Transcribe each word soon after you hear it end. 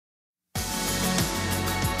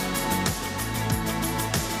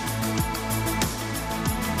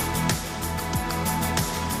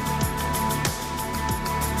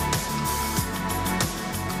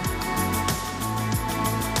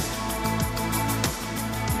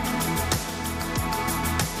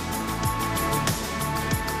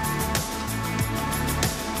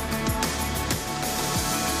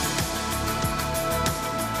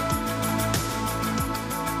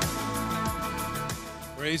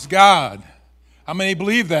Praise God. How many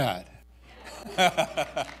believe that?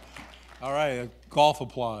 All right, a golf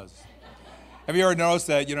applause. Have you ever noticed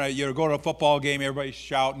that, you go to a football game, everybody's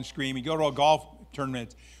shouting, screaming. You go to a golf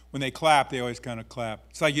tournament, when they clap, they always kind of clap.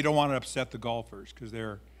 It's like you don't want to upset the golfers because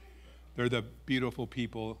they're the beautiful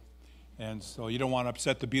people. And so you don't want to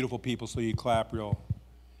upset the beautiful people, so you clap real.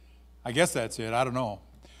 I guess that's it. I don't know.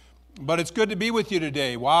 But it's good to be with you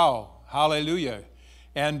today. Wow. Hallelujah.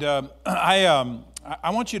 And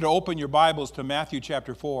I want you to open your Bibles to Matthew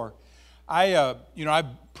chapter 4. I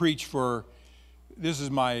preach for, this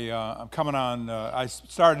is my, I'm coming on, I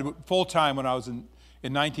started full-time when I was in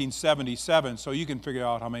 1977, so you can figure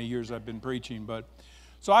out how many years I've been preaching. But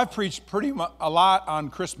so I've preached a lot on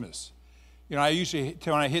Christmas. I usually,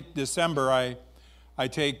 when I hit December, I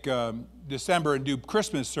take December and do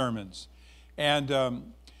Christmas sermons. And,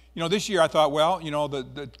 this year I thought, well,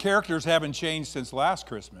 the characters haven't changed since last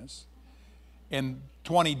Christmas. And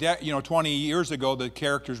 20 years ago, the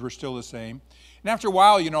characters were still the same. And after a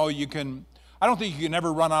while, I don't think you can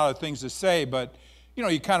ever run out of things to say, but,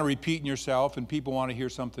 you kind of repeating yourself and people want to hear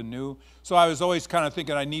something new. So I was always kind of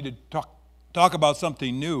thinking I need to talk about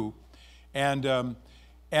something new. And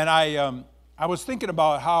I was thinking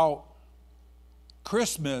about how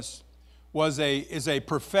Christmas is a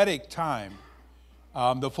prophetic time,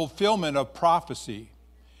 the fulfillment of prophecy.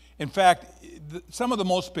 In fact, some of the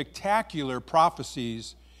most spectacular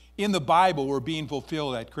prophecies in the Bible were being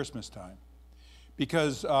fulfilled at Christmas time.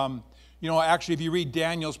 Because, actually, if you read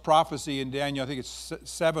Daniel's prophecy in Daniel, I think it's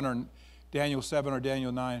Daniel 7 or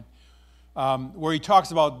Daniel 9, where he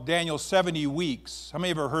talks about Daniel's 70 weeks. How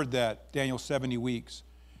many of you ever heard that, Daniel 70 weeks?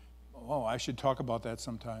 Oh, I should talk about that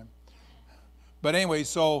sometime. But anyway,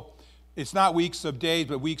 so it's not weeks of days,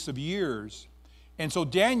 but weeks of years. And so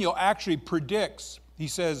Daniel actually predicts, he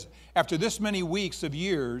says, after this many weeks of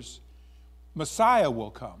years, Messiah will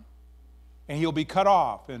come. And he'll be cut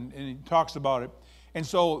off. And he talks about it. And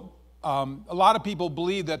so a lot of people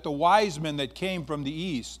believe that the wise men that came from the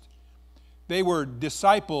east, they were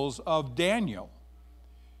disciples of Daniel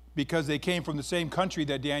because they came from the same country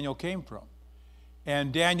that Daniel came from.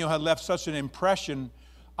 And Daniel had left such an impression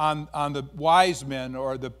on the wise men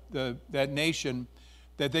or that nation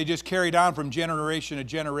that they just carried on from generation to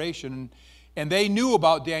generation. And they knew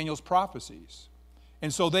about Daniel's prophecies.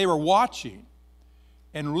 And so they were watching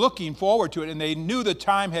and looking forward to it. And they knew the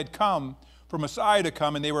time had come for Messiah to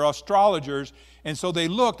come. And they were astrologers. And so they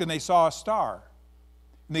looked and they saw a star.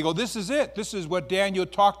 And they go, this is it. This is what Daniel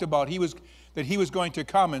talked about. That he was going to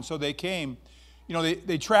come. And so they came.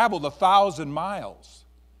 They traveled 1,000 miles.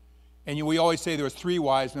 And we always say there were 3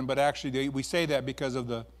 wise men, but actually we say that because of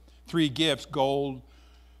the 3 gifts, gold,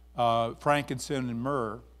 frankincense, and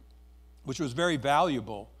myrrh, which was very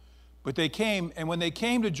valuable. But they came, and when they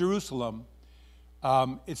came to Jerusalem,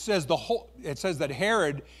 it says that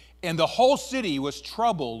Herod and the whole city was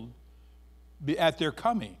troubled at their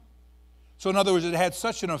coming. So in other words, it had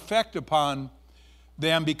such an effect upon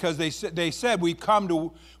them because they said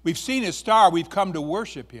we've seen his star, we've come to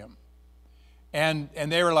worship him. And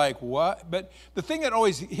they were like, what? But the thing that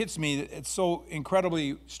always hits me, it's so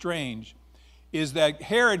incredibly strange, is that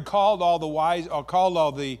Herod called all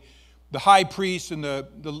the high priests and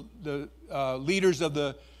the leaders of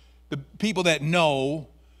the people that know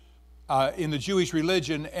in the Jewish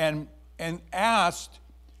religion and asked,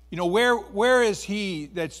 where is he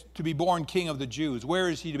that's to be born king of the Jews? Where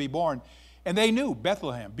is he to be born? And they knew,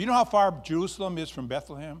 Bethlehem. Do you know how far Jerusalem is from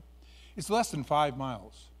Bethlehem? It's less than 5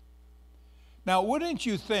 miles. Now, wouldn't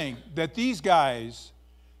you think that these guys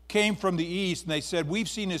came from the east and they said, we've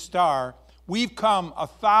seen his star, we've come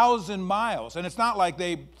 1,000 miles. And it's not like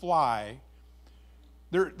they fly.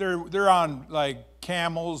 They're on like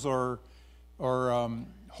camels or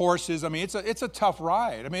horses. I mean, it's a tough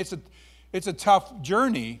ride. I mean, it's a tough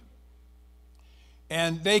journey.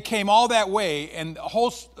 And they came all that way, and the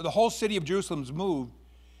whole city of Jerusalem's moved.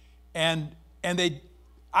 And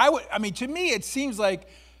to me, it seems like,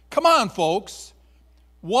 come on, folks,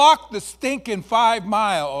 walk the stinking 5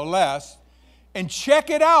 mile or less and check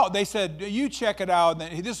it out. They said, you check it out.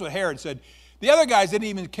 And this is what Herod said. The other guys didn't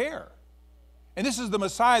even care. And this is the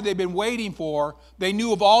Messiah they've been waiting for. They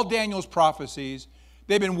knew of all Daniel's prophecies.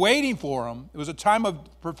 They've been waiting for him. It was a time of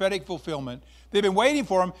prophetic fulfillment. They've been waiting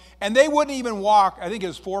for him, and they wouldn't even walk, I think it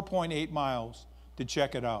was 4.8 miles to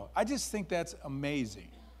check it out. I just think that's amazing.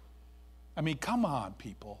 I mean, come on,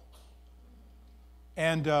 people.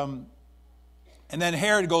 And then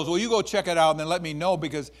Herod goes, well, you go check it out and then let me know,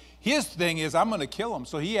 because his thing is, I'm going to kill him.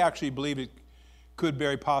 So he actually believed it could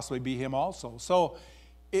very possibly be him also. So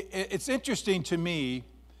it's interesting to me,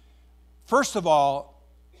 first of all,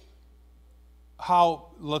 how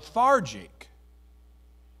lethargic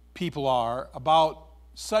people are about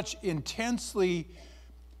such intensely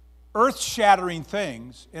earth-shattering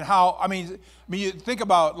things, and how, I mean, you think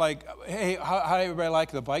about, like, hey, how did everybody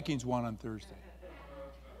like the Vikings won on Thursday?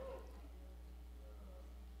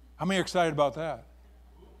 How many are excited about that?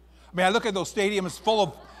 I mean, I look at those stadiums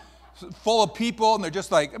full of people, and they're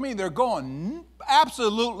just like, I mean, they're going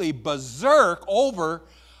absolutely berserk over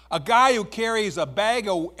a guy who carries a bag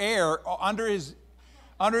of air under his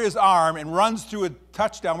arm and runs through a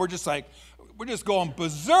touchdown. We're just going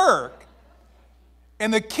berserk.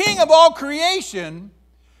 And the King of all creation,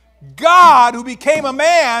 God, who became a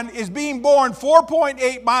man, is being born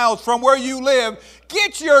 4.8 miles from where you live.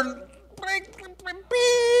 Get your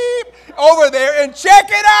beep over there and check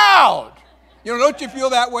it out. You know, don't you feel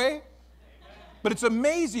that way? But it's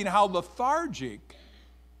amazing how lethargic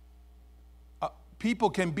people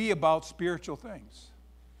can be about spiritual things.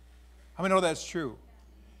 How many know that's true?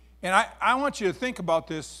 And I want you to think about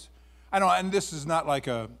this. I know, and this is not like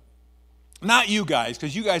not you guys,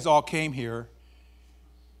 because you guys all came here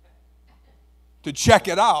to check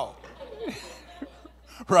it out,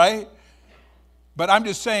 right? But I'm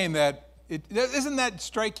just saying that, isn't that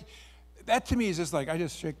striking? That to me is just like, I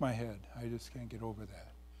just shake my head. I just can't get over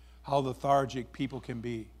that, how lethargic people can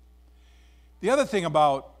be. The other thing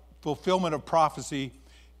about fulfillment of prophecy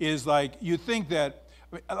is, like, you think that,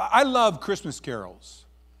 I love Christmas carols.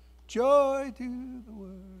 Joy to the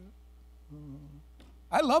world.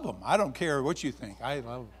 I love them. I don't care what you think. I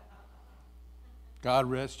love them. God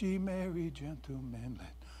rest ye merry gentlemen,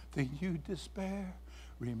 let think you despair.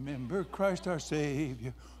 Remember Christ our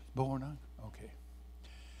Savior, born on. Okay.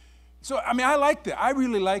 So, I mean, I like that. I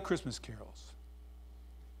really like Christmas carols.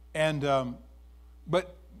 And,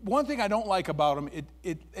 but one thing I don't like about them,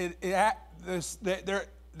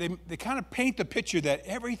 they kind of paint the picture that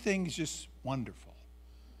everything's just wonderful.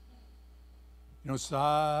 You know,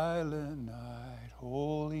 silent night,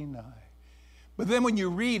 holy night. But then when you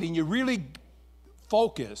read and you really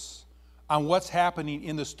focus on what's happening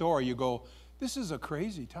in the story, you go, this is a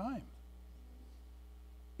crazy time.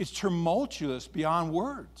 It's tumultuous beyond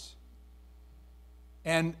words.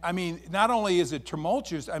 And I mean, not only is it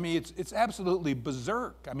tumultuous, I mean, it's absolutely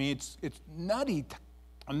berserk. I mean, it's nutty,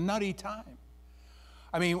 a nutty time.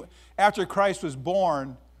 I mean, after Christ was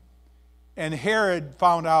born, and Herod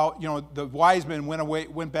found out, you know, the wise men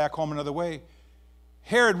went back home another way.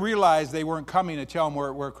 Herod realized they weren't coming to tell him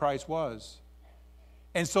where Christ was.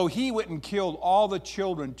 And so he went and killed all the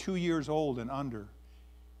children 2 years old and under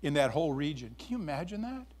in that whole region. Can you imagine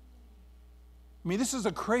that? I mean, this is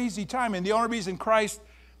a crazy time. And the only reason Christ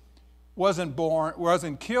wasn't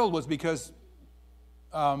killed was because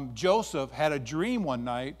Joseph had a dream one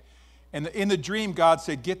night. And in the dream, God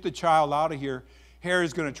said, get the child out of here.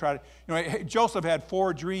 Herod's going to try to, you know, Joseph had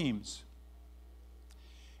 4 dreams.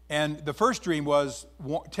 And the first dream was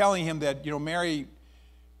telling him that, you know, Mary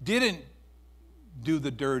didn't do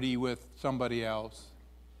the dirty with somebody else.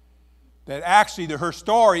 That actually her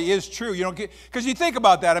story is true. You know, because you think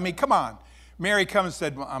about that. I mean, come on. Mary comes and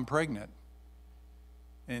said, well, I'm pregnant.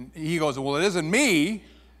 And he goes, well, it isn't me.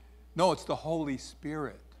 No, it's the Holy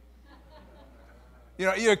Spirit. You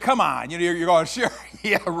know, come on. You know, you're going, sure.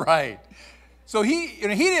 Yeah, right. So he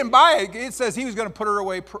didn't buy it. It says he was going to put her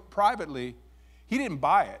away privately. He didn't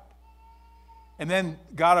buy it. And then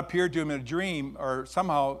God appeared to him in a dream, or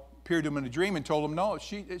somehow appeared to him in a dream and told him, no,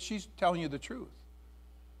 she's telling you the truth.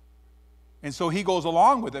 And so he goes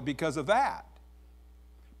along with it because of that.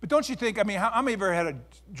 But don't you think, I mean, how many of you ever had a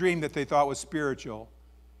dream that they thought was spiritual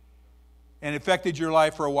and affected your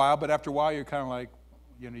life for a while, but after a while you're kind of like,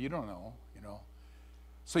 you know, you don't know, you know.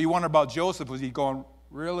 So you wonder about Joseph. Was he going,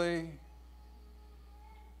 really?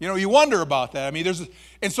 You know, you wonder about that. I mean,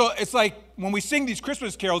 and so it's like when we sing these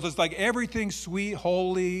Christmas carols, it's like everything's sweet,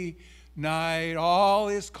 holy night, all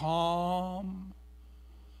is calm,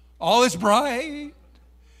 all is bright.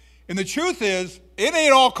 And the truth is, it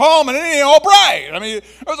ain't all calm and it ain't all bright. I mean,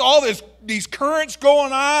 there's all these currents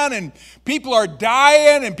going on, and people are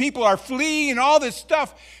dying and people are fleeing and all this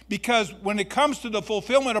stuff, because when it comes to the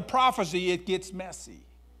fulfillment of prophecy, it gets messy.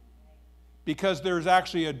 Because there's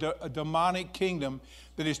actually a demonic kingdom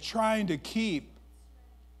that is trying to keep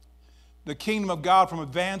the kingdom of God from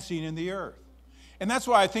advancing in the earth. And that's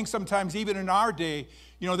why I think sometimes even in our day,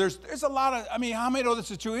 you know, there's a lot of, I mean, how many know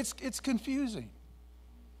this is true? It's confusing.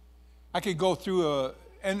 I could go through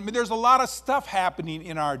and there's a lot of stuff happening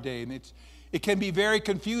in our day, and it can be very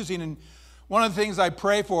confusing. And one of the things I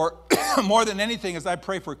pray for more than anything is I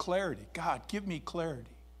pray for clarity. God, give me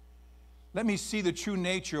clarity. Let me see the true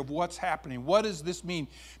nature of what's happening. What does this mean?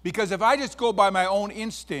 Because if I just go by my own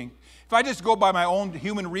instinct, if I just go by my own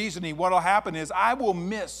human reasoning, what will happen is I will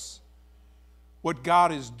miss what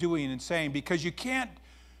God is doing and saying. Because you can't,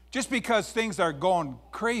 just because things are going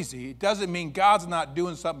crazy, it doesn't mean God's not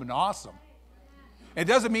doing something awesome. It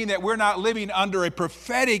doesn't mean that we're not living under a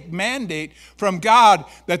prophetic mandate from God,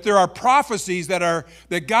 that there are prophecies that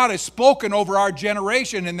God has spoken over our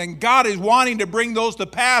generation, and then God is wanting to bring those to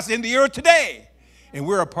pass in the earth today, and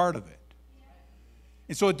we're a part of it.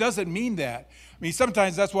 And so it doesn't mean that. I mean,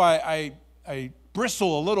 sometimes that's why I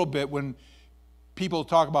bristle a little bit when people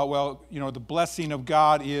talk about, well, the blessing of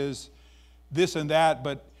God is this and that,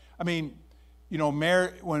 but I mean,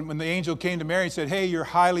 Mary, when the angel came to Mary and said, hey, you're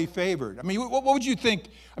highly favored. I mean, what would you think?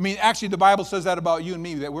 I mean, actually, the Bible says that about you and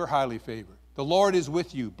me, that we're highly favored. The Lord is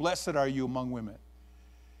with you. Blessed are you among women.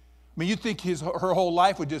 I mean, you'd think her whole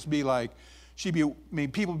life would just be like, people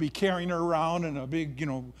would be carrying her around in a big,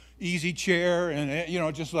 easy chair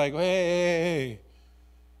and, just like, hey.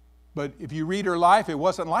 But if you read her life, it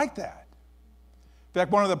wasn't like that. In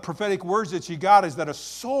fact, one of the prophetic words that she got is that a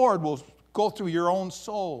sword will go through your own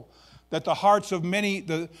soul, that the hearts of many,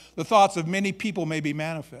 the thoughts of many people may be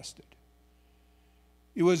manifested.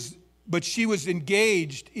 But she was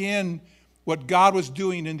engaged in what God was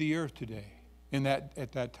doing in the earth today,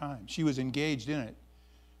 at that time. She was engaged in it.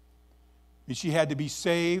 And she had to be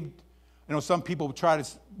saved. I know some people try to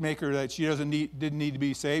make her that she didn't need to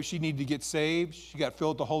be saved. She needed to get saved. She got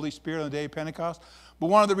filled with the Holy Spirit on the day of Pentecost. But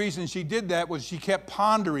one of the reasons she did that was she kept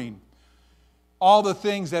pondering all the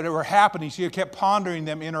things that were happening. She kept pondering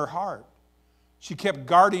them in her heart. She kept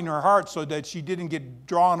guarding her heart so that she didn't get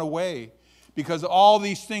drawn away because of all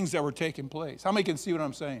these things that were taking place. How many can see what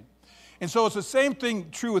I'm saying? And so it's the same thing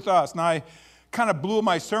true with us. Now, I kind of blew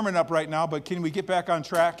my sermon up right now, but can we get back on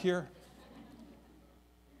track here?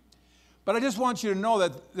 But I just want you to know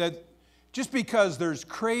that just because there's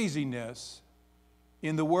craziness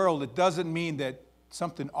in the world, it doesn't mean that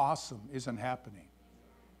something awesome isn't happening.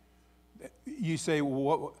 You say,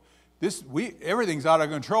 well, everything's out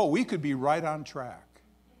of control. We could be right on track.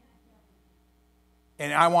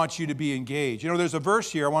 And I want you to be engaged. There's a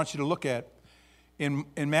verse here I want you to look at in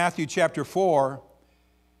Matthew chapter 4.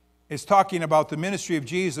 It's talking about the ministry of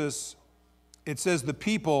Jesus. It says the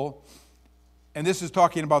people, and this is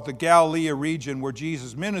talking about the Galilee region where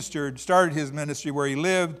Jesus started his ministry, where he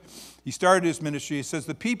lived. He started his ministry. It says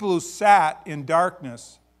the people who sat in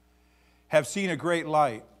darkness have seen a great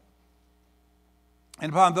light.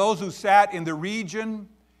 And upon those who sat in the region,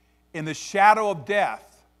 in the shadow of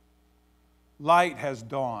death, light has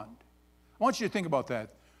dawned. I want you to think about that.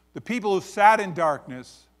 The people who sat in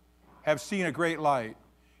darkness have seen a great light.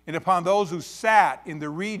 And upon those who sat in the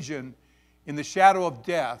region, in the shadow of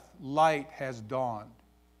death, light has dawned.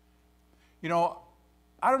 I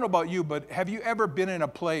don't know about you, but have you ever been in a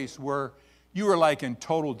place where you were like in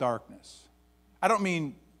total darkness? I don't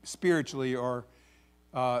mean spiritually or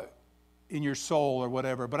in your soul or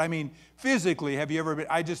whatever. But I mean, physically, have you ever been?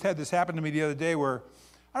 I just had this happen to me the other day where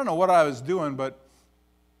I don't know what I was doing, but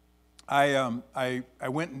I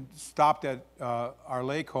went and stopped at our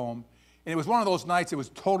lake home, and it was one of those nights it was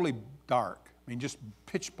totally dark. I mean, just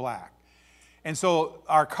pitch black. And so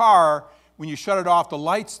our car, when you shut it off, the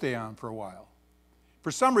lights stay on for a while.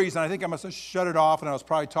 For some reason, I think I must have shut it off, and I was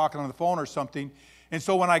probably talking on the phone or something. And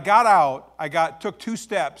so when I got out, took 2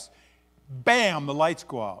 steps, bam, the lights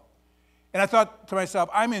go out. And I thought to myself,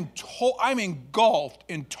 I'm engulfed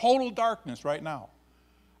in total darkness right now.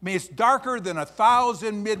 I mean, it's darker than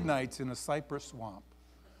 1,000 midnights in a cypress swamp.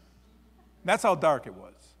 That's how dark it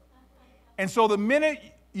was. And so the minute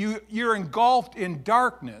you're engulfed in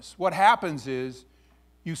darkness, what happens is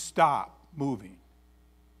you stop moving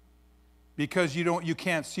because you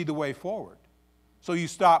can't see the way forward. So you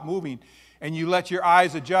stop moving and you let your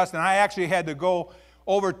eyes adjust. And I actually had to go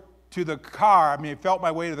over to the car. I felt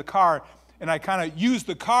my way to the car, and I kind of used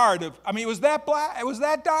the car to, it was that black, it was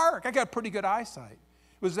that dark. I got pretty good eyesight.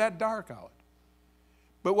 It was that dark out.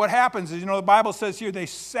 But what happens is, the Bible says here,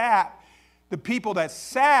 the people that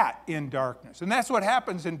sat in darkness. And that's what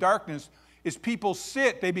happens in darkness, is people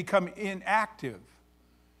sit, they become inactive.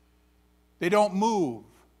 They don't move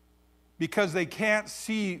because they can't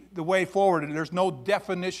see the way forward, and there's no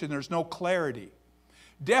definition, there's no clarity.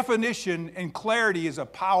 Definition and clarity is a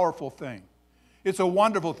powerful thing. It's a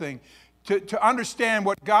wonderful thing. To understand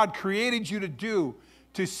what God created you to do,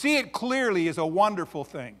 to see it clearly is a wonderful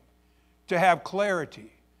thing. To have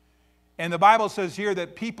clarity. And the Bible says here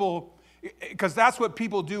that people, because that's what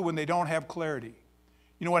people do when they don't have clarity.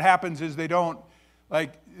 What happens is they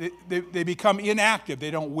become inactive.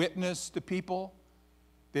 They don't witness to people.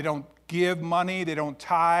 They don't give money, they don't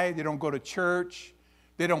tithe, they don't go to church,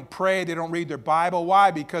 they don't pray, they don't read their Bible.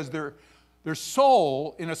 Why? Because their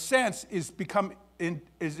soul, in a sense, is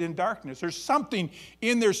in darkness. There's something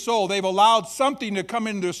in their soul. They've allowed something to come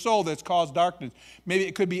into their soul that's caused darkness. Maybe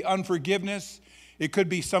it could be unforgiveness. It could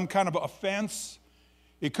be some kind of offense.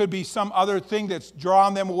 It could be some other thing that's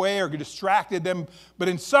drawn them away or distracted them. But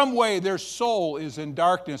in some way, their soul is in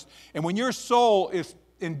darkness. And when your soul is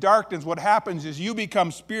in darkness, what happens is you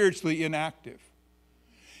become spiritually inactive.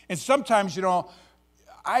 And sometimes,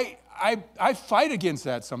 I fight against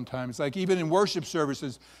that sometimes, like even in worship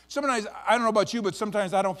services. Sometimes, I don't know about you, but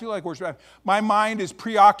sometimes I don't feel like worship. My mind is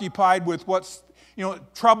preoccupied with what's,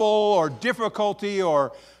 trouble or difficulty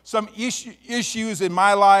or some issues in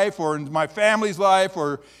my life or in my family's life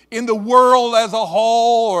or in the world as a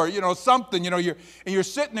whole or, something. You're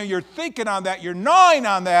sitting there, you're thinking on that, you're gnawing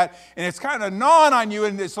on that, and it's kind of gnawing on you,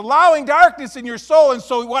 and it's allowing darkness in your soul. And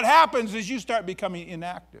so what happens is you start becoming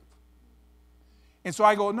inactive. And so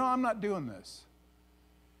I go, no, I'm not doing this.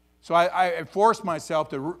 So I force myself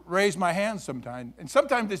to raise my hands sometimes. And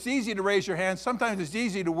sometimes it's easy to raise your hands. Sometimes it's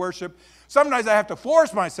easy to worship. Sometimes I have to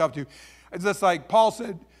force myself to. It's just like Paul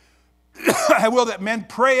said, I will that men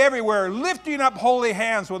pray everywhere, lifting up holy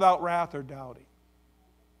hands without wrath or doubting.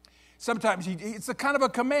 Sometimes it's a kind of a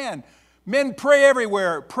command. Men pray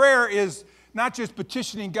everywhere. Prayer is not just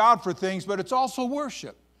petitioning God for things, but it's also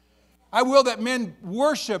worship. I will that men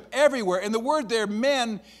worship everywhere. And the word there,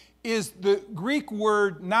 men, is the Greek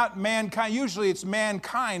word, not mankind. Usually it's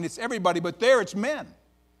mankind, it's everybody, but there it's men.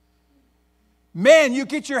 Men, you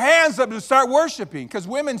get your hands up and start worshiping, because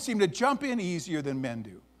women seem to jump in easier than men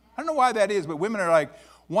do. I don't know why that is, but women are like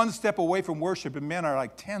one step away from worship, and men are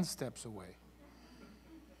like 10 steps away.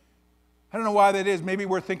 I don't know why that is. Maybe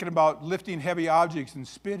we're thinking about lifting heavy objects and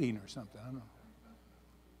spitting or something. I don't know.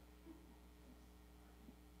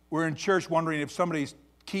 We're in church wondering if somebody's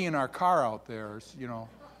keying our car out there,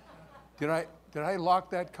 Did I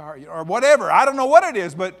lock that car? Or whatever. I don't know what it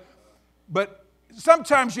is, but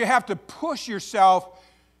sometimes you have to push yourself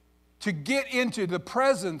to get into the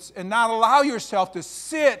presence and not allow yourself to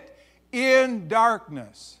sit in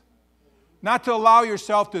darkness. Not to allow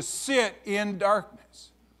yourself to sit in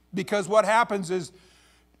darkness. Because what happens is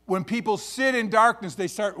when people sit in darkness, they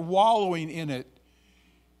start wallowing in it.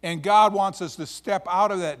 And God wants us to step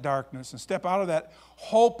out of that darkness and step out of that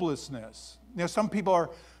hopelessness. Some people are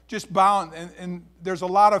just bound, and there's a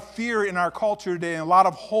lot of fear in our culture today and a lot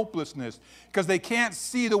of hopelessness because they can't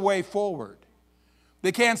see the way forward.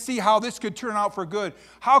 They can't see how this could turn out for good.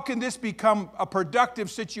 How can this become a productive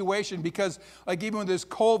situation? Because like even with this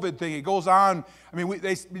COVID thing, it goes on. I mean,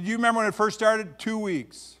 do you remember when it first started? 2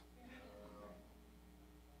 weeks.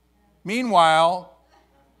 Meanwhile,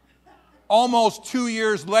 almost 2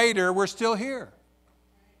 years later, we're still here.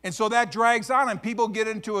 And so that drags on, and people get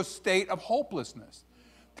into a state of hopelessness.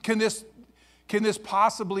 Can this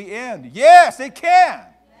possibly end? Yes, it can.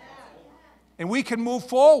 And we can move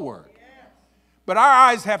forward. But our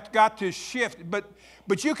eyes have got to shift. But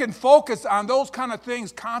you can focus on those kind of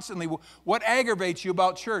things constantly. What aggravates you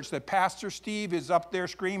about church? That Pastor Steve is up there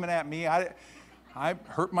screaming at me. I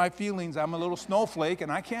hurt my feelings. I'm a little snowflake,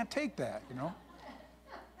 and I can't take that,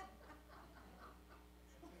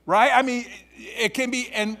 Right? I mean, it can be,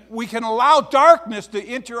 and we can allow darkness to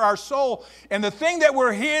enter our soul. And the thing that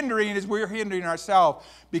we're hindering is we're hindering ourselves,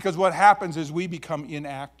 because what happens is we become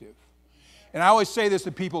inactive. And I always say this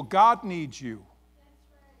to people, God needs you.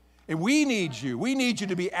 And we need you. We need you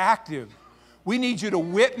to be active. We need you to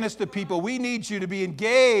witness to people. We need you to be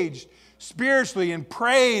engaged spiritually and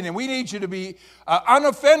praying. And we need you to be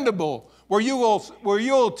unoffendable, where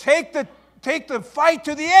you'll take the fight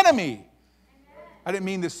to the enemy. I didn't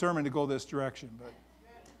mean this sermon to go this direction, but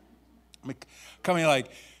I'm coming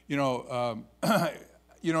like,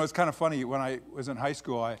 it's kind of funny. When I was in high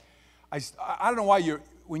school, I don't know why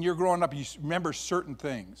when you're growing up, you remember certain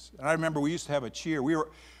things. And I remember we used to have a cheer.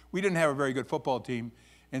 We didn't have a very good football team,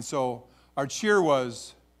 and so our cheer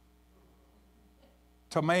was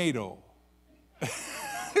tomato,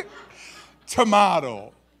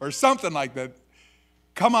 tomato, or something like that.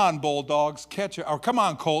 Come on, Bulldogs, catch up, or come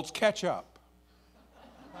on, Colts, catch up.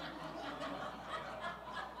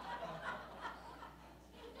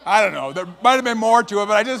 I don't know. There might have been more to it,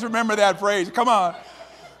 but I just remember that phrase. Come on.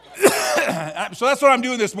 So that's what I'm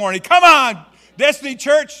doing this morning. Come on, Destiny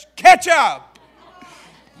Church, catch up.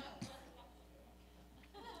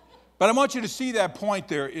 But I want you to see that point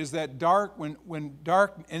there is that dark, when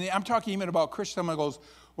dark, and I'm talking even about Christians. Someone goes,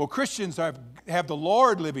 well, Christians have the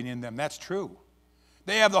Lord living in them. That's true.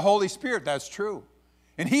 They have the Holy Spirit. That's true.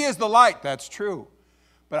 And He is the light. That's true.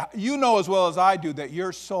 But you know as well as I do that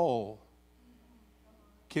your soul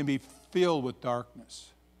can be filled with darkness.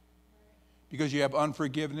 Because you have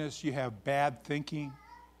unforgiveness, you have bad thinking,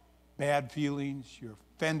 bad feelings, you're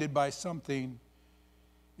offended by something.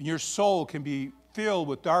 And your soul can be filled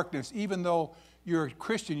with darkness, even though you're a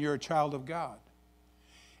Christian, you're a child of God.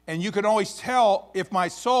 And you can always tell if my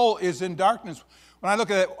soul is in darkness. When I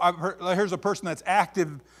look at it, here's a person that's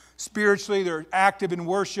active spiritually, they're active in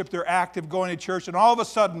worship, they're active going to church, and all of a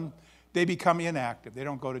sudden they become inactive. They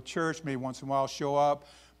don't go to church, maybe once in a while show up,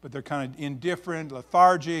 but they're kind of indifferent,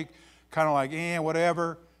 lethargic, kind of like,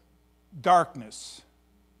 whatever. Darkness.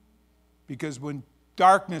 Because when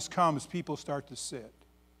darkness comes, people start to sit.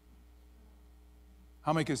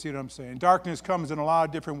 How many can see what I'm saying? Darkness comes in a lot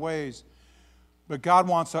of different ways. But God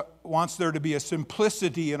wants there to be a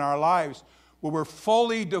simplicity in our lives where we're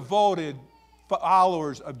fully devoted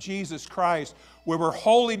followers of Jesus Christ, where we're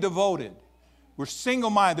wholly devoted. We're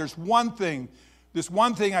single-minded. There's one thing. This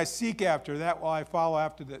one thing I seek after, that will I follow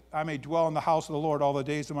after, that I may dwell in the house of the Lord all the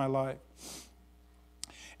days of my life.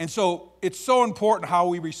 And so it's so important how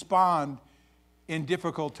we respond in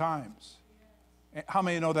difficult times. How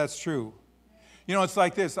many know that's true? You know, it's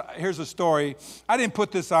like this. Here's a story. I didn't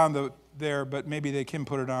put this on there, but maybe they can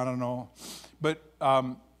put it on. I don't know. But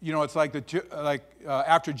you know, it's like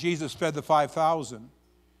after Jesus fed the 5,000,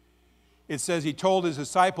 it says he told his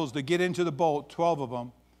disciples to get into the boat, 12 of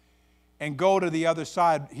them, and go to the other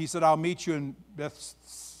side. He said, "I'll meet you in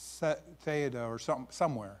Bethsaida or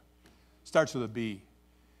somewhere." Starts with a B.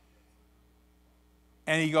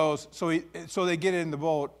 And he goes, so they get in the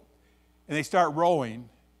boat and they start rowing.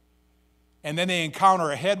 And then they encounter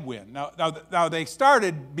a headwind. Now they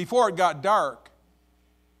started before it got dark.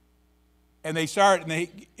 And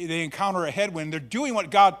they encounter a headwind. They're doing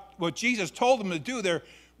what Jesus told them to do. They're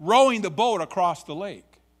rowing the boat across the lake.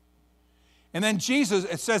 And then Jesus,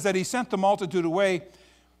 it says that he sent the multitude away,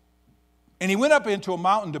 and he went up into a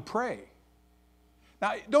mountain to pray.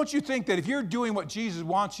 Now, don't you think that if you're doing what Jesus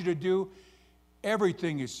wants you to do,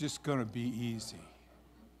 everything is just going to be easy?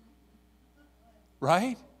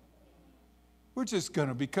 Right? We're just going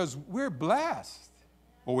to, because we're blessed.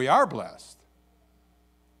 Well, we are blessed.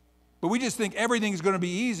 But we just think everything's going to be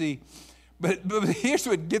easy. But here's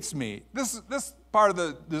what gets me. This part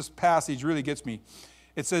of this passage really gets me.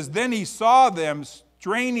 It says, then he saw them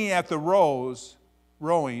straining at the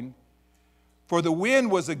rowing, for the wind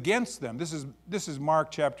was against them. This is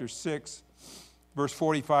Mark chapter 6, verse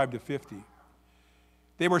 45 to 50.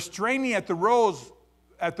 They were straining at the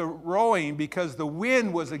rowing because the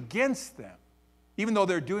wind was against them, even though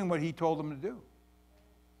they're doing what he told them to do.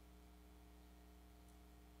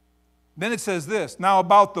 Then it says this, now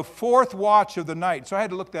about the fourth watch of the night. So I had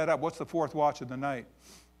to look that up. What's the fourth watch of the night?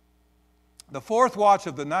 The fourth watch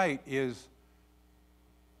of the night is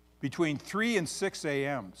between 3 and 6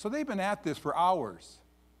 a.m. So they've been at this for hours.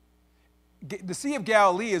 The Sea of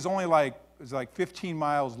Galilee is only like 15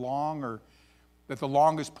 miles long, or at the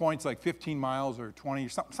longest point's like 15 miles or 20 or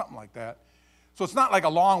something like that. So it's not like a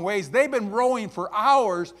long ways. They've been rowing for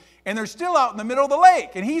hours, and they're still out in the middle of the lake.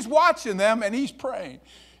 And he's watching them, and he's praying.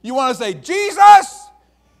 You want to say, Jesus,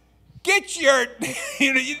 get your,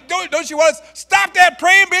 don't you want to stop that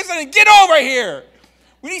praying business and get over here?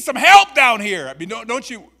 We need some help down here. I mean, don't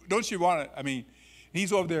you want to, I mean,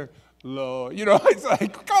 he's over there, Lord, it's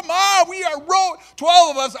like, come on, we are rowing,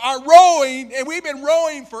 12 of us are rowing, and we've been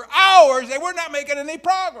rowing for hours, and we're not making any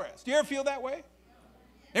progress. Do you ever feel that way?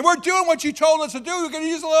 And we're doing what you told us to do. We're going to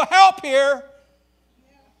use a little help here.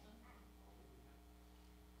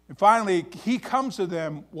 And finally, he comes to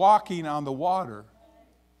them walking on the water.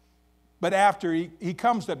 But after he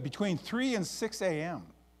comes to between 3 and 6 a.m.,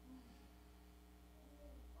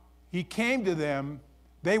 he came to them.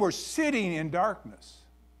 They were sitting in darkness.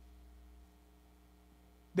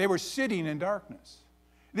 They were sitting in darkness.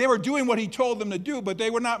 They were doing what he told them to do, but they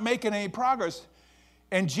were not making any progress.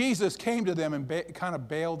 And Jesus came to them and kind of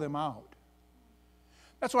bailed them out.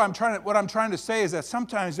 That's what I'm trying to say is that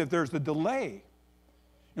sometimes if there's the delay,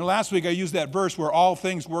 last week I used that verse where all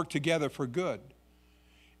things work together for good.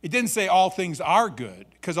 It didn't say all things are good,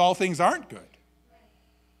 because all things aren't good. In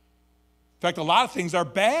fact, a lot of things are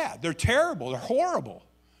bad. They're terrible. They're horrible.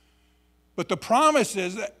 But the promise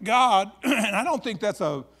is that God, and I don't think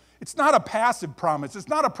it's not a passive promise. It's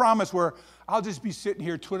not a promise where I'll just be sitting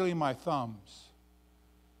here twiddling my thumbs.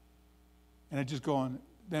 And it's just going,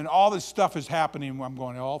 then all this stuff is happening where I'm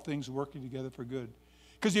going, all things working together for good.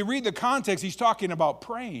 Because you read the context, he's talking about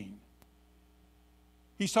praying.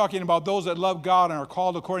 He's talking about those that love God and are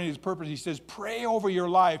called according to his purpose. He says, pray over your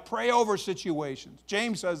life. Pray over situations.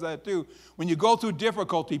 James says that too. When you go through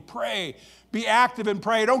difficulty, pray. Be active and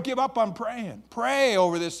pray. Don't give up on praying. Pray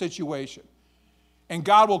over this situation. And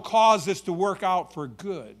God will cause this to work out for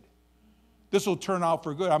good. This will turn out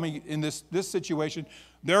for good. I mean, in this situation,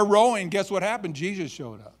 they're rowing. Guess what happened? Jesus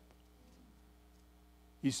showed up.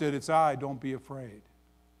 He said, it's I, don't be afraid.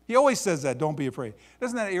 He always says that, don't be afraid.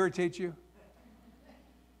 Doesn't that irritate you?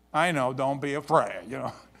 I know, don't be afraid, you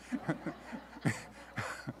know.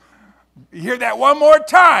 You hear that one more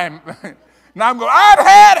time. Now I'm going, I've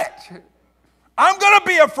had it. I'm going to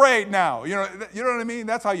be afraid now. You know what I mean?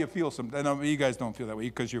 That's how you feel sometimes. I mean, you guys don't feel that way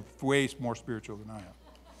because you're way more spiritual than I am.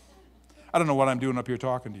 I don't know what I'm doing up here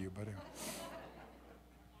talking to you, but anyway.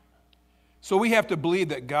 So we have to believe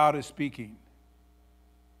that God is speaking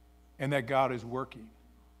and that God is working.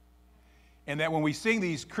 And that when we sing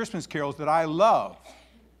these Christmas carols that I love,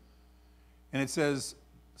 and it says,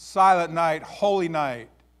 silent night, holy night,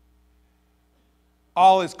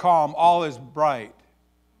 all is calm, all is bright.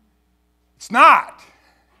 It's not.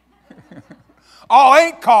 All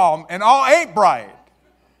ain't calm and all ain't bright.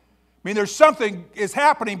 I mean, there's something is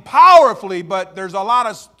happening powerfully, but there's a lot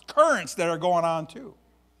of currents that are going on too.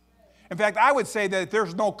 In fact, I would say that if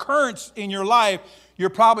there's no currents in your life, you're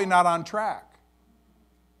probably not on track.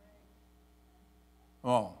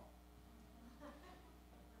 Oh.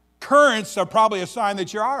 Currents are probably a sign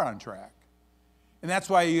that you are on track. And that's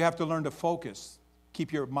why you have to learn to focus.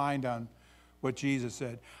 Keep your mind on what Jesus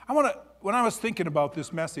said. When I was thinking about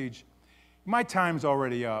this message, my time's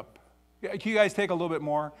already up. Can you guys take a little bit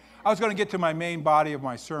more? I was going to get to my main body of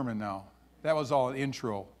my sermon now. That was all an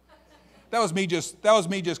intro. That was me just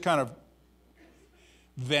kind of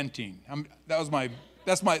venting. That's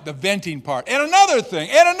the venting part. And another thing.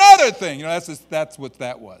 You know, that's what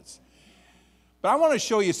that was. But I want to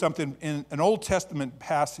show you something in an Old Testament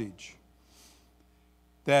passage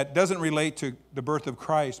that doesn't relate to the birth of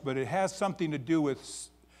Christ, but it has something to do with,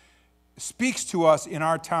 speaks to us in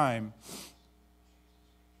our time.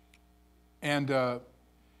 And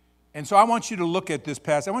so I want you to look at this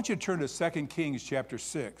passage. I want you to turn to 2 Kings chapter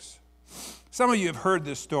 6. Some of you have heard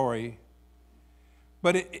this story,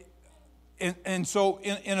 but so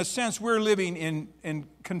in a sense, we're living in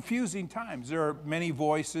confusing times. There are many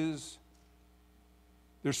voices.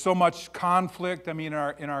 There's so much conflict, in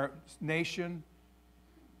our nation.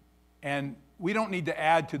 And we don't need to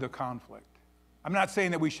add to the conflict. I'm not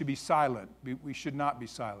saying that we should be silent. We should not be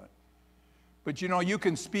silent. But you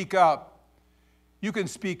can speak up. You can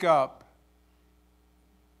speak up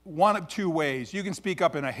one of two ways. You can speak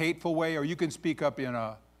up in a hateful way, or you can speak up in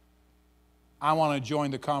I want to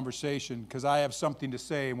join the conversation because I have something to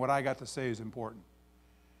say, and what I got to say is important.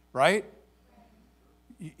 Right?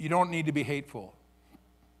 You don't need to be hateful.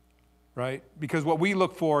 Right? Because what we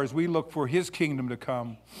look for is we look for his kingdom to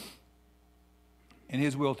come and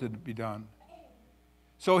his will to be done.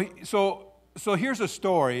 So here's a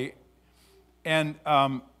story, and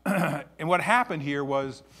and what happened here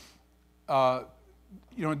was,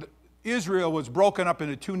 Israel was broken up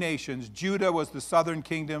into two nations. Judah was the southern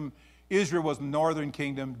kingdom. Israel was the northern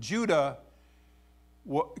kingdom. Judah,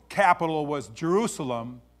 capital was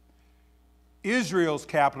Jerusalem. Israel's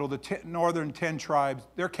capital, the northern 10 tribes,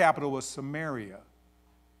 their capital was Samaria.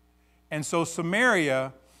 And so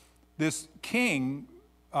Samaria, this king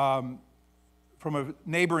from a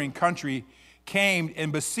neighboring country, came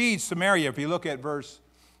and besieged Samaria. If you look at verse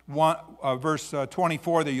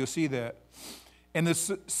 24 there, you'll see that. And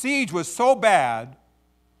the siege was so bad,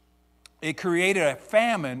 it created a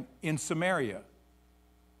famine in Samaria.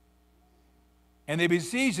 And they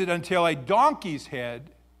besieged it until a donkey's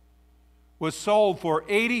head was sold for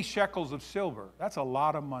 80 shekels of silver. That's a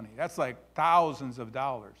lot of money. That's like thousands of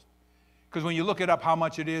dollars. Because when you look it up how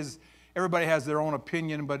much it is, everybody has their own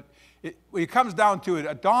opinion, but when it comes down to it,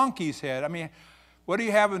 a donkey's head. What are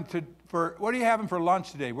you having for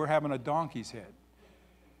lunch today? We're having a donkey's head.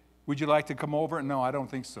 Would you like to come over? No, I don't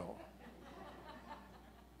think so.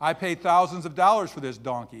 I paid thousands of dollars for this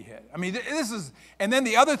donkey head. And then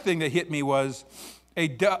the other thing that hit me was a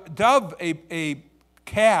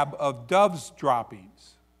cab of dove's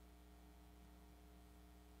droppings.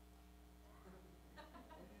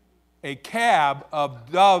 A cab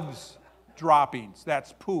of dove's droppings.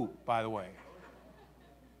 That's poop, by the way.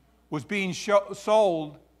 Was being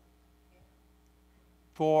sold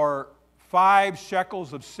for 5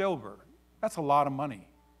 shekels of silver. That's a lot of money.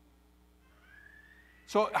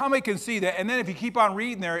 So how many can see that? And then if you keep on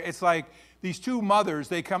reading there, it's like these two mothers,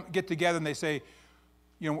 they get together and they say,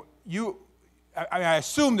 I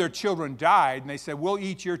assume their children died, and they said, we'll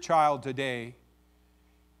eat your child today,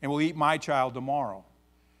 and will eat my child tomorrow.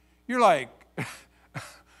 You're like,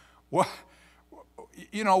 what?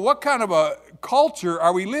 You know, what kind of a culture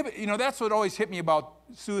are we living? You know, that's what always hit me about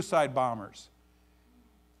suicide bombers.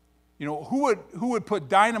 You know, who would put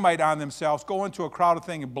dynamite on themselves, go into a crowded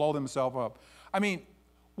thing and blow themselves up? I mean,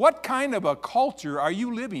 what kind of a culture are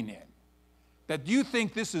you living in that you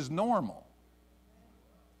think this is normal?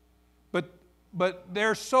 But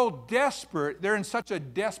they're so desperate, they're in such a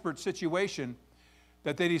desperate situation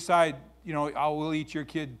that they decide, you know, we'll eat your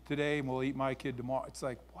kid today and we'll eat my kid tomorrow. It's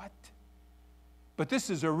like, what? But this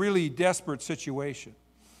is a really desperate situation.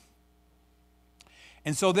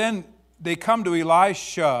 And so then they come to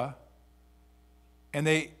Elisha, and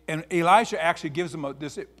Elisha actually gives them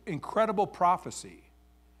this incredible prophecy.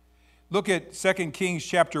 Look at 2 Kings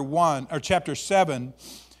chapter 1, or chapter 7.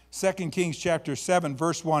 2 Kings chapter 7,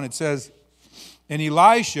 verse 1, it says, and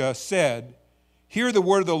Elisha said, hear the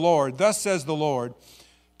word of the Lord, thus says the Lord,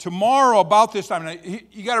 tomorrow about this time,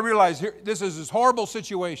 you got to realize here, this is this horrible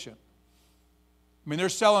situation. I mean, they're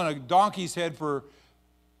selling a donkey's head for,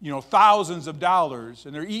 you know, thousands of dollars,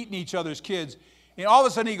 and they're eating each other's kids. And all of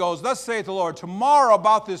a sudden he goes, thus saith the Lord, tomorrow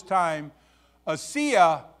about this time, a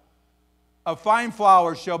seah of fine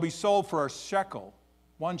flour shall be sold for a shekel,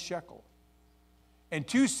 1 shekel, and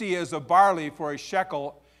 2 seahs of barley for a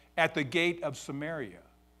shekel at the gate of Samaria.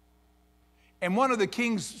 And one of the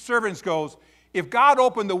king's servants goes, if God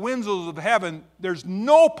opened the windows of heaven, there's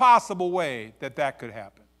no possible way that that could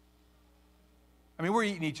happen. I mean, we're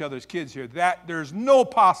eating each other's kids here. There's no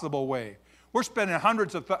possible way. We're spending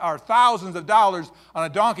hundreds of or thousands of dollars on a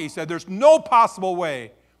donkey. He said, there's no possible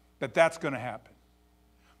way that that's going to happen.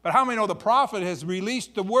 But how many know the prophet has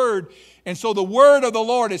released the word, and so the word of the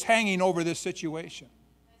Lord is hanging over this situation.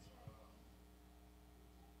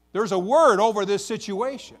 There's a word over this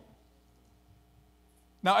situation.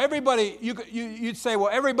 Now, everybody, you'd say, well,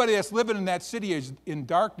 everybody that's living in that city is in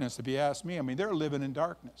darkness, if you ask me. I mean, they're living in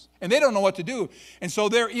darkness. And they don't know what to do. And so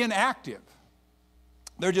they're inactive.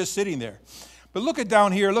 They're just sitting there. But look at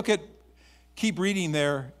down here. Keep reading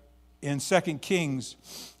there in 2 Kings.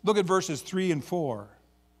 Look at verses 3 and 4.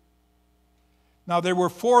 Now, there were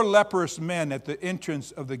 4 leprous men at the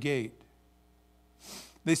entrance of the gate.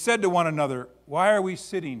 They said to one another, why are we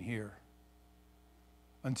sitting here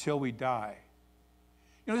until we die?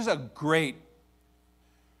 You know, this is a great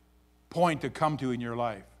point to come to in your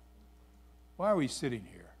life. Why are we sitting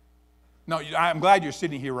here? No, I'm glad you're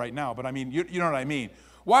sitting here right now, but I mean, you know what I mean.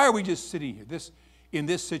 Why are we just sitting here in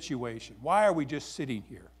this situation? Why are we just sitting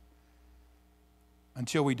here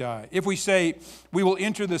until we die? If we say we will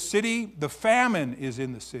enter the city, the famine is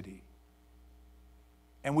in the city.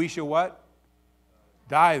 And we shall what?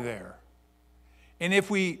 Die there. And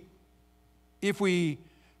if we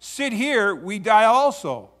sit here, we die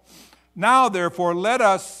also. Now, therefore, let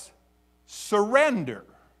us surrender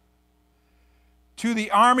to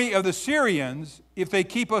the army of the Syrians. If they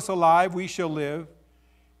keep us alive, we shall live.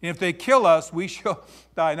 And if they kill us, we shall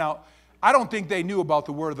die. Now, I don't think they knew about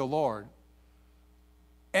the word of the Lord.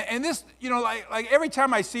 And this, you know, like every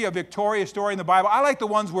time I see a victorious story in the Bible, I like the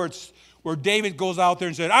ones where David goes out there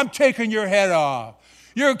and said, I'm taking your head off.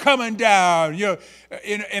 You're coming down.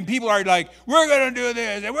 And people are like, we're going to do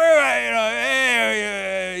this. And we're,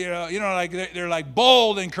 like they're like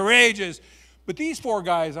bold and courageous. But these 4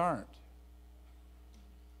 guys aren't.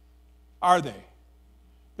 Are they?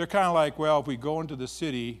 They're kind of like, well, if we go into the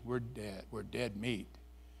city, we're dead. We're dead meat.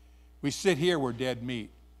 We sit here, we're dead meat.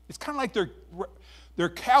 It's kind of like they're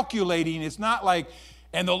calculating. It's not like,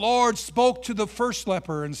 and the Lord spoke to the first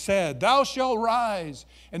leper and said, thou shalt rise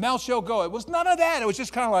and thou shalt go. It was none of that. It was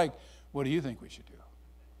just kind of like, what do you think we should do?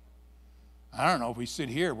 I don't know. If we sit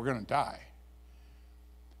here, we're going to die.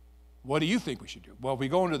 What do you think we should do? Well, if we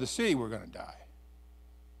go into the city, we're going to die.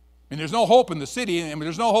 And there's no hope in the city. And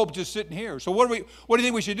there's no hope just sitting here. So what do you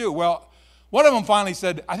think we should do? Well, one of them finally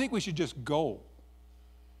said, I think we should just go.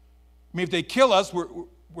 I mean, if they kill us, we're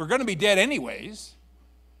going to be dead anyways.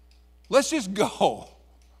 Let's just go.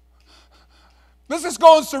 Let's just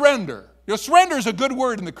go and surrender. You know, surrender is a good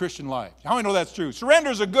word in the Christian life. How many know that's true? Surrender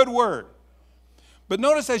is a good word. But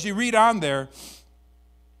notice as you read on there,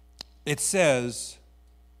 it says,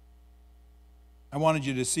 I wanted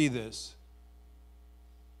you to see this.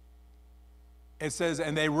 It says,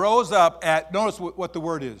 and they rose up at, notice what the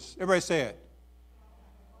word is. Everybody say it.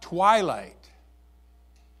 Twilight.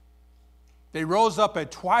 They rose up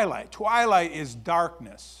at twilight. Twilight is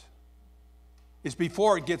darkness. It's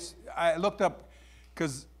before it gets, I looked up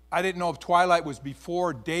because I didn't know if twilight was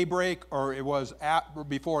before daybreak or it was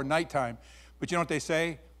before nighttime. But you know what they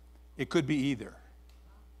say? It could be either.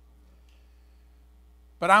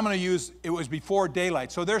 But I'm going to use, it was before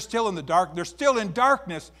daylight. So they're still in the dark. They're still in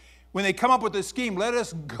darkness when they come up with this scheme. Let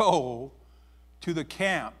us go to the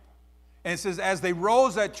camp. And it says, as they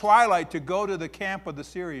rose at twilight to go to the camp of the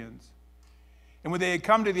Syrians. And when they had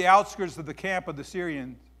come to the outskirts of the camp of the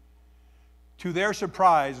Syrians, to their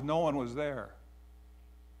surprise, no one was there.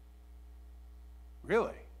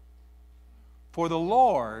 Really? For the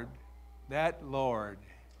Lord, that Lord,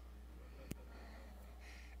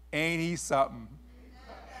 ain't he something?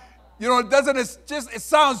 You know, it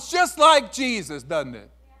sounds just like Jesus, doesn't it?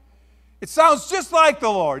 It sounds just like the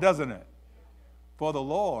Lord, doesn't it? For the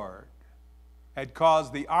Lord had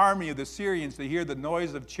caused the army of the Syrians to hear the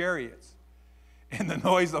noise of chariots and the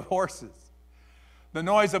noise of horses, the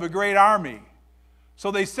noise of a great army. So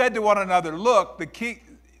they said to one another, look, the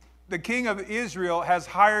king of Israel has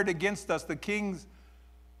hired against us the kings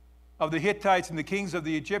of the Hittites and the kings of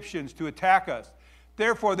the Egyptians to attack us.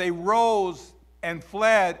 Therefore they rose and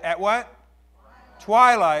fled at what?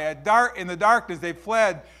 Twilight. In the darkness they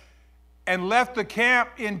fled and left the camp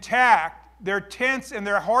intact, their tents and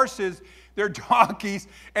their horses, their donkeys,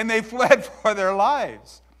 and they fled for their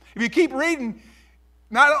lives. If you keep reading,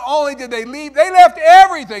 not only did they leave, they left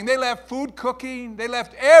everything. They left food cooking. They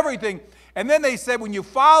left everything. And then they said when you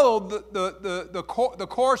follow the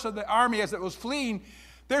course of the army as it was fleeing,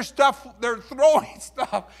 they're throwing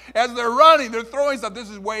stuff. As they're running, they're throwing stuff. This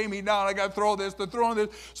is weighing me down. I got to throw this. They're throwing this.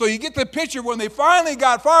 So you get the picture when they finally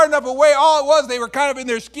got far enough away, all it was, they were kind of in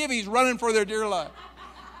their skivvies running for their dear life.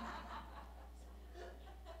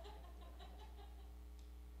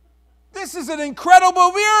 This is an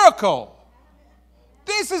incredible miracle.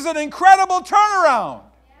 This is an incredible turnaround.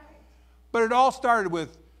 But it all started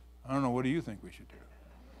with, I don't know, what do you think we should do?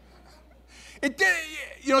 It did,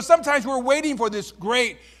 you know, sometimes we're waiting for this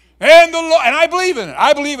great, and I believe in it.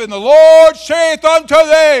 I believe in the Lord saith unto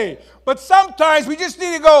thee. But sometimes we just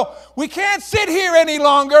need to go, we can't sit here any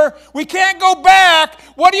longer. We can't go back.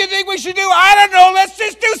 What do you think we should do? I don't know. Let's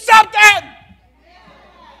just do something.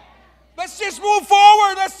 Let's just move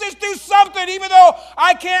forward. Let's just do something. Even though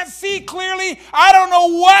I can't see clearly, I don't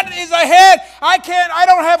know what is ahead. I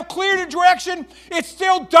don't have clear direction. It's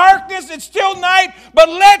still darkness. It's still night. But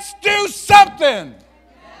let's do something.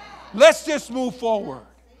 Let's just move forward.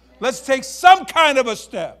 Let's take some kind of a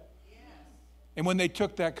step. And when they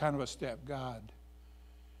took that kind of a step, God,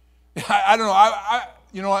 I don't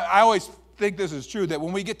know. I always think this is true, that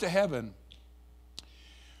when we get to heaven,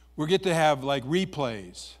 we get to have like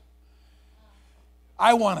replays.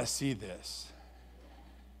 I want to see this.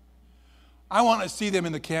 I want to see them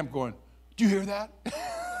in the camp going, do you hear that?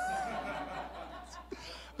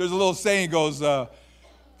 There's a little saying goes,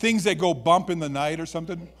 things that go bump in the night or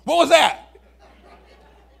something. What was that?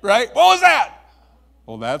 Right? What was that?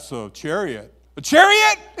 Well, that's a chariot. A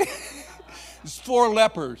chariot? It's 4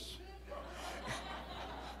 lepers.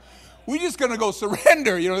 We're just going to go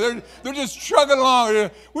surrender. You know, they're just trucking along.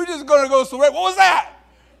 We're just going to go surrender. What was that?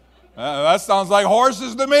 That sounds like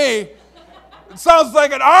horses to me. It sounds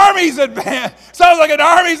like an army's advance. Sounds like an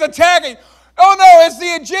army's attacking. Oh no, it's the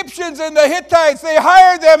Egyptians and the Hittites. They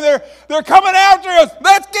hired them. They're coming after us.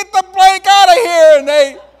 Let's get the blank out of here. And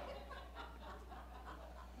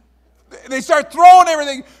they start throwing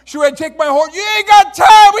everything. Should I take my horse? You ain't got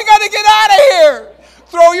time. We got to get out of here.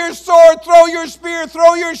 Throw your sword. Throw your spear.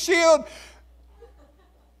 Throw your shield.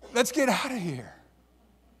 Let's get out of here.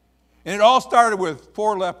 And it all started with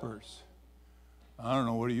 4 lepers. I don't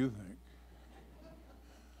know. What do you think?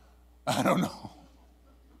 I don't know.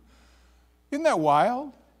 Isn't that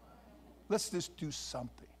wild? Let's just do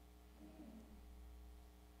something.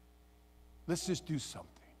 Let's just do something.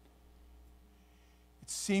 It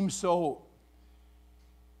seems so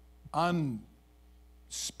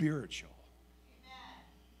unspiritual.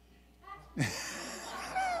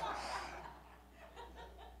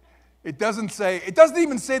 It doesn't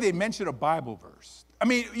even say they mention a Bible verse. I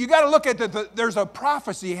mean, you got to look at there's a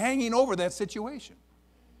prophecy hanging over that situation.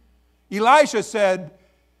 Elisha said,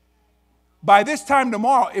 by this time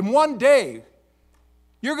tomorrow, in one day,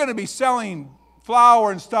 you're going to be selling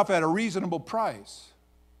flour and stuff at a reasonable price.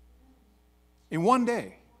 In one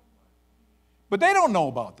day. But they don't know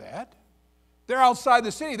about that. They're outside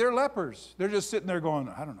the city. They're lepers. They're just sitting there going,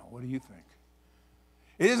 I don't know, what do you think?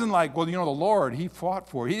 It isn't like, well, you know, the Lord, He fought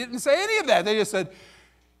for it. He didn't say any of that. They just said,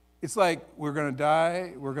 it's like, we're going to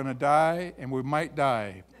die, and we might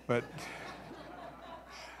die. But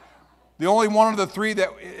the only one of the 3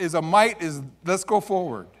 that is a might is, let's go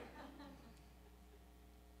forward.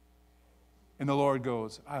 And the Lord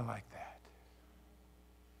goes, I like that.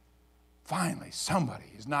 Finally,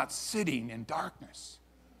 somebody is not sitting in darkness.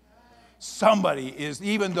 Somebody is,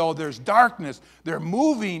 even though there's darkness, they're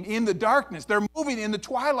moving in the darkness. They're moving in the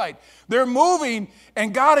twilight. They're moving,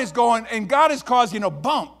 and God is going, and God is causing a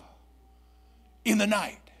bump in the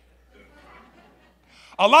night.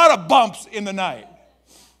 A lot of bumps in the night.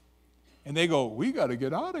 And they go, we got to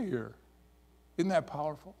get out of here. Isn't that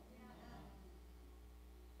powerful?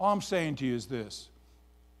 All I'm saying to you is this,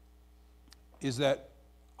 is that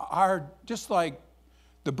just like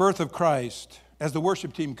the birth of Christ, as the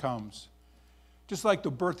worship team comes, just like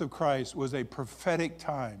the birth of Christ was a prophetic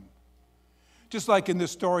time, just like in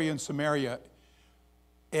this story in Samaria,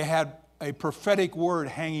 it had a prophetic word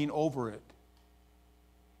hanging over it.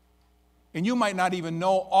 And you might not even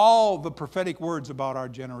know all the prophetic words about our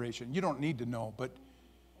generation. You don't need to know,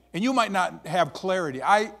 and you might not have clarity.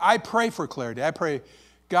 I pray for clarity. I pray,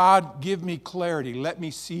 God, give me clarity. Let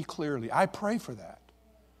me see clearly. I pray for that.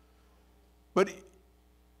 But,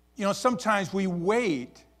 sometimes we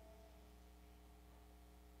wait,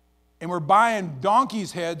 and we're buying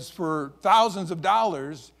donkeys' heads for thousands of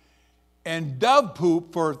dollars and dove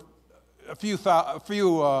poop for a few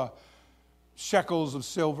shekels of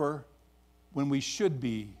silver, when we should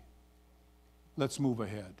be, let's move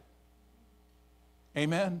ahead.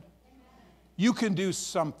 Amen? You can do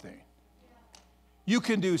something. You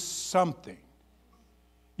can do something.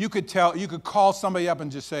 You could call somebody up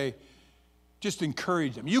and just say, just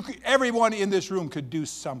encourage them. Everyone in this room could do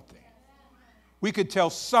something. We could tell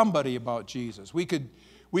somebody about Jesus. We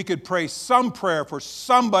could pray some prayer for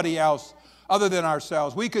somebody else other than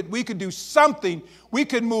ourselves. We could do something. We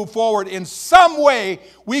could move forward in some way.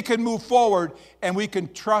 We can move forward, and we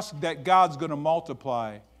can trust that God's going to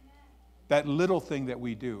multiply that little thing that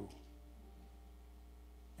we do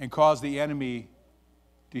and cause the enemy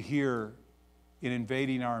to hear an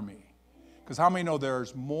invading army. Because how many know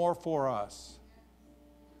there's more for us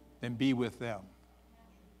than be with them?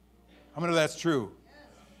 How many know that's true?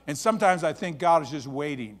 And sometimes I think God is just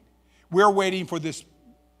waiting. We're waiting for this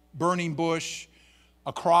burning bush,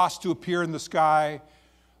 a cross to appear in the sky,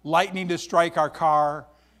 lightning to strike our car,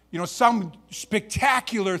 some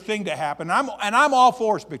spectacular thing to happen. And I'm all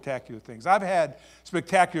for spectacular things. I've had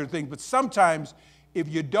spectacular things, but sometimes if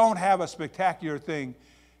you don't have a spectacular thing,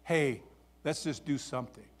 hey, let's just do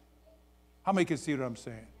something. How many can see what I'm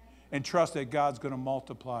saying? And trust that God's going to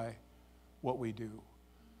multiply what we do.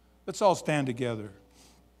 Let's all stand together.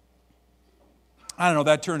 I don't know,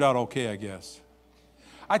 that turned out okay, I guess.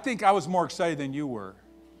 I think I was more excited than you were.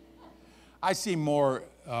 I seem more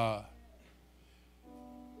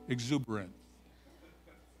exuberant.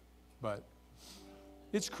 But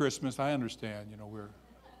it's Christmas, I understand. We're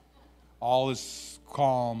all is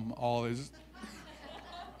calm, all is...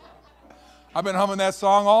 I've been humming that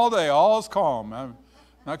song all day, all is calm. I'm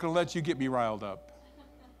not going to let you get me riled up.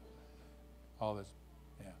 All this,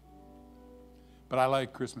 yeah. But I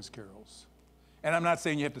like Christmas carols. And I'm not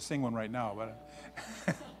saying you have to sing one right now,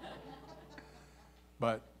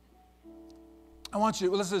 but I want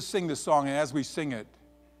you, let's just sing this song, and as we sing it,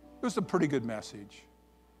 it was a pretty good message.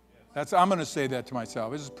 I'm going to say that to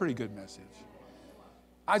myself. It's a pretty good message.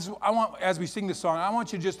 I want, as we sing this song, I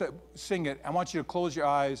want you just to sing it. I want you to close your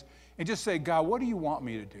eyes and just say, God, what do you want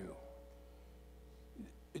me to do?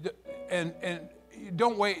 And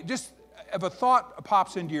don't wait. Just if a thought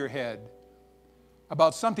pops into your head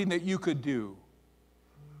about something that you could do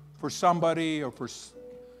for somebody, or for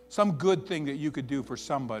some good thing that you could do for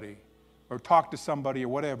somebody, or talk to somebody, or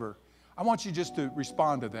whatever, I want you just to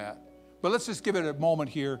respond to that. But let's just give it a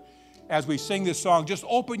moment here as we sing this song. Just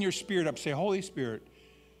open your spirit up. Say, Holy Spirit,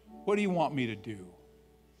 what do you want me to do?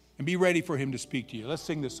 And be ready for him to speak to you. Let's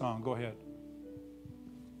sing this song. Go ahead.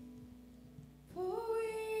 For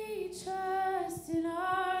we trust in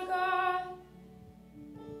our God,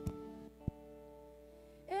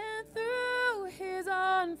 and through his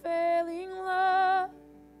unfailing love,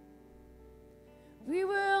 we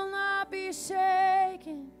will not be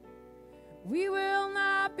shaken. We will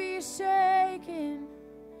not be shaken.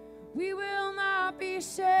 We will not be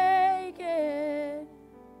shaken.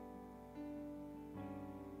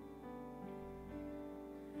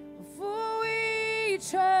 For we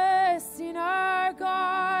trust in our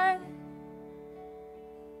God,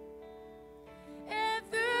 and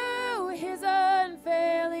through his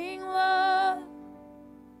unfailing love,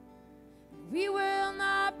 we will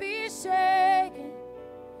not be shaken.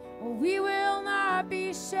 We will not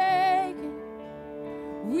be shaken.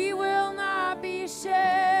 We will not be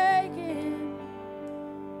shaken.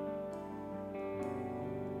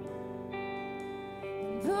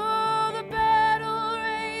 Though the battle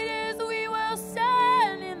rages, we will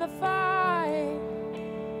stand in the fight.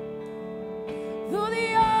 Though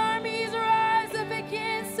the armies rise up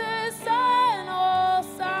against us,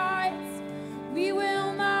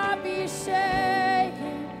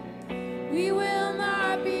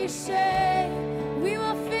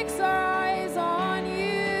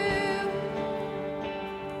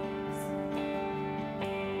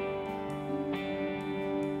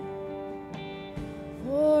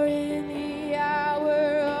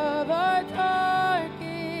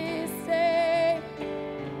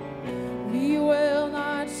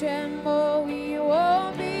 tremble, we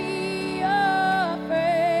won't be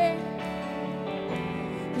afraid.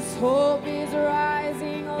 'Cause hope is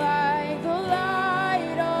rising like the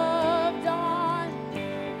light of dawn.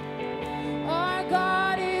 Our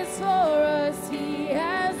God is for us, He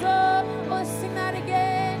has a... Let's sing that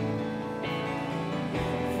again.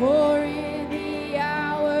 For in the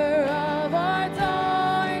hour of our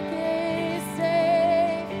darkest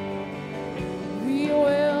day, we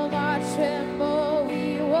will not tremble,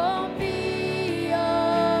 we won't be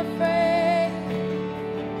afraid.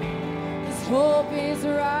 'Cause hope is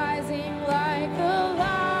rising like the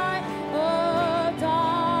light of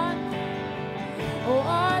dawn. Oh,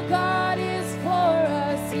 our God is for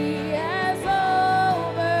us, He has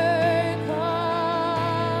overcome.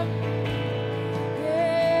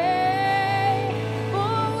 Yeah,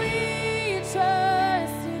 for we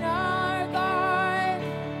trust in our God,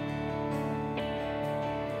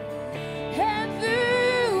 and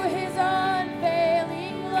through His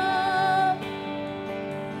unfailing love,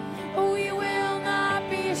 we will not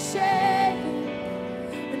be shaken,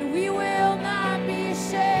 and we will not be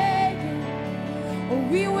shaken.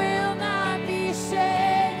 We will not be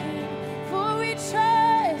shaken, for we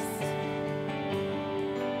trust.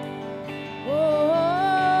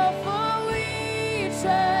 Oh, for we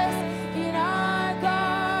trust in our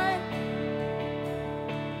God.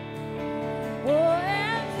 Oh,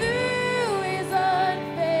 and through His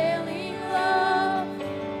unfailing love,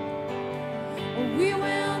 we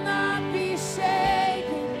will not be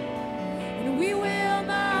shaken, and we will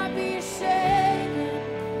not be shaken.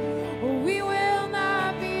 We will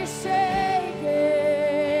not be shaken.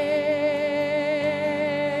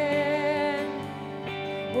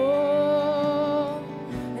 Oh,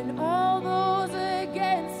 and all those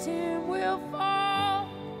against Him will fall,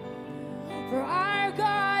 for our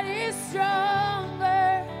God is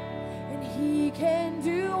stronger, and He can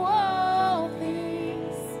do all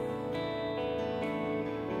things.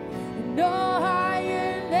 No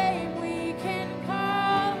higher name we can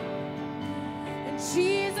call, and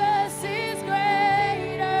Jesus is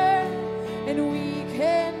greater, and we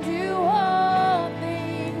can do all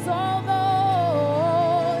things.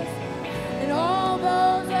 All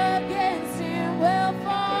those against Him will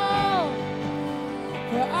fall,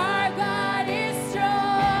 for our God is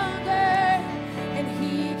stronger, and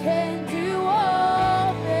He can do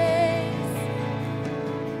all things.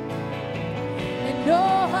 And no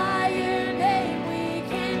higher name we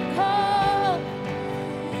can call,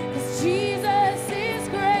 'cause Jesus is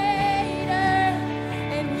greater,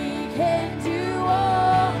 and we can do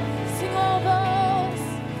all. Sing all those,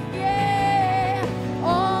 yeah.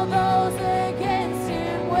 All those against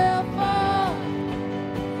Him will fall,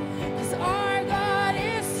 'cause our God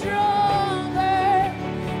is stronger,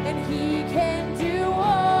 and He can do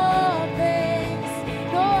all things.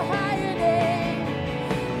 No higher name,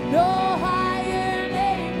 no higher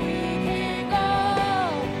name we can go,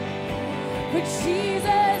 but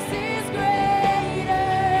Jesus is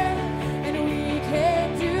greater, and we can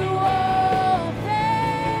do all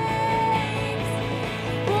things.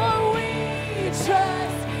 For we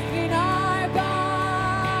trust in our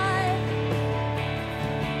God,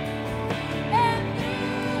 and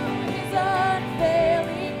through His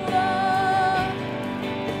unfailing love,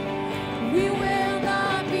 we will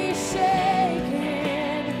not be shaken.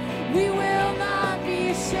 We will not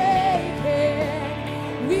be shaken.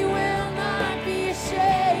 We will not be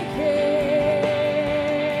shaken.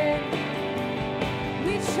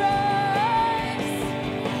 We trust,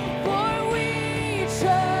 for we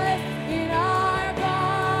trust in our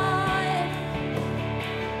God,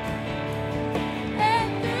 and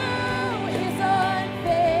through His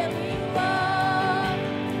unfailing love,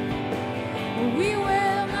 we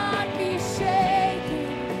will not be shaken.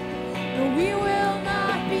 No, we will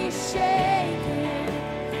not be shaken.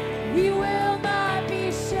 We will not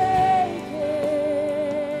be shaken.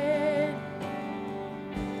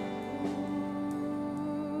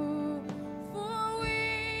 For we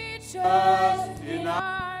trust in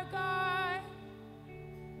our God,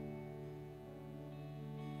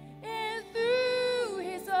 and through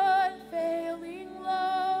His unfailing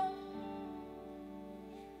love,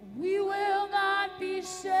 we will not be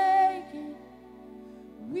shaken.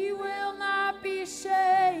 We will not be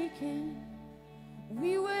shaken.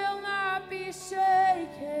 We will not be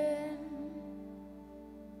shaken.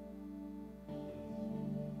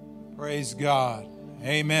 Praise God.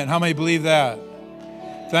 Amen. How many believe that?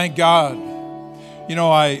 Thank God. You know,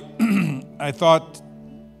 I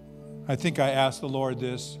think I asked the Lord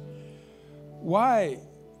this. Why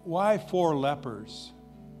 4 lepers?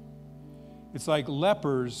 It's like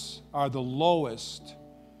lepers are the lowest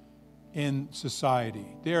in society.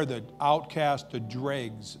 They are the outcast, the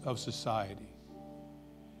dregs of society.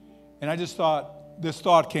 And I just thought, this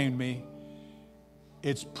thought came to me,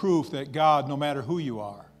 it's proof that God, no matter who you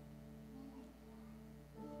are,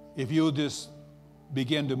 if you'll just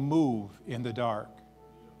begin to move in the dark,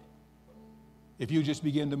 if you just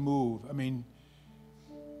begin to move, I mean,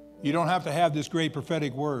 you don't have to have this great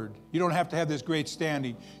prophetic word. You don't have to have this great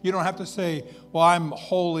standing. You don't have to say, well, I'm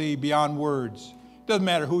holy beyond words. It doesn't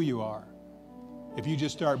matter who you are. If you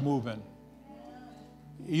just start moving.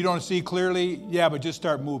 You don't see clearly? Yeah, but just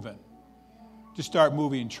start moving. Just start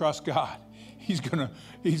moving and trust God. He's gonna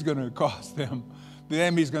cause them. The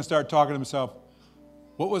enemy's gonna start talking to himself.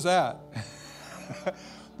 What was that?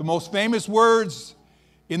 The most famous words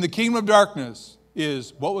in the kingdom of darkness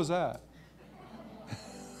is, what was that?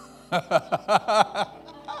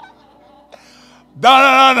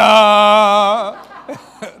 Da-da-da-da!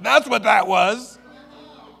 That's what that was.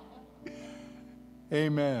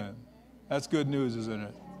 Amen. That's good news, isn't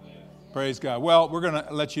it? Praise God. Well, we're going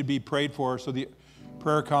to let you be prayed for. So the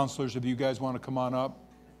prayer counselors, if you guys want to come on up.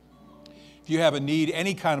 If you have a need,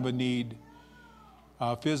 any kind of a need,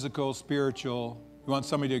 physical, spiritual, you want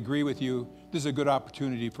somebody to agree with you, this is a good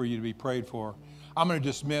opportunity for you to be prayed for. I'm going to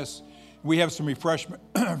dismiss. We have some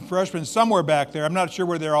freshmen somewhere back there. I'm not sure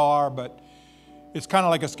where they all are, but it's kind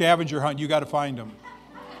of like a scavenger hunt. You got to find them.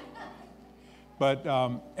 But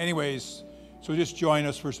anyways, so just join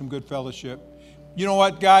us for some good fellowship. You know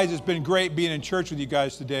what, guys? It's been great being in church with you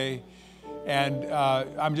guys today. And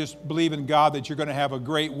I'm just believing God that you're going to have a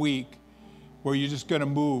great week where you're just going to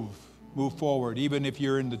move forward. Even if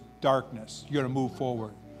you're in the darkness, you're going to move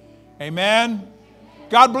forward. Amen.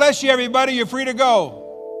 God bless you, everybody. You're free to go.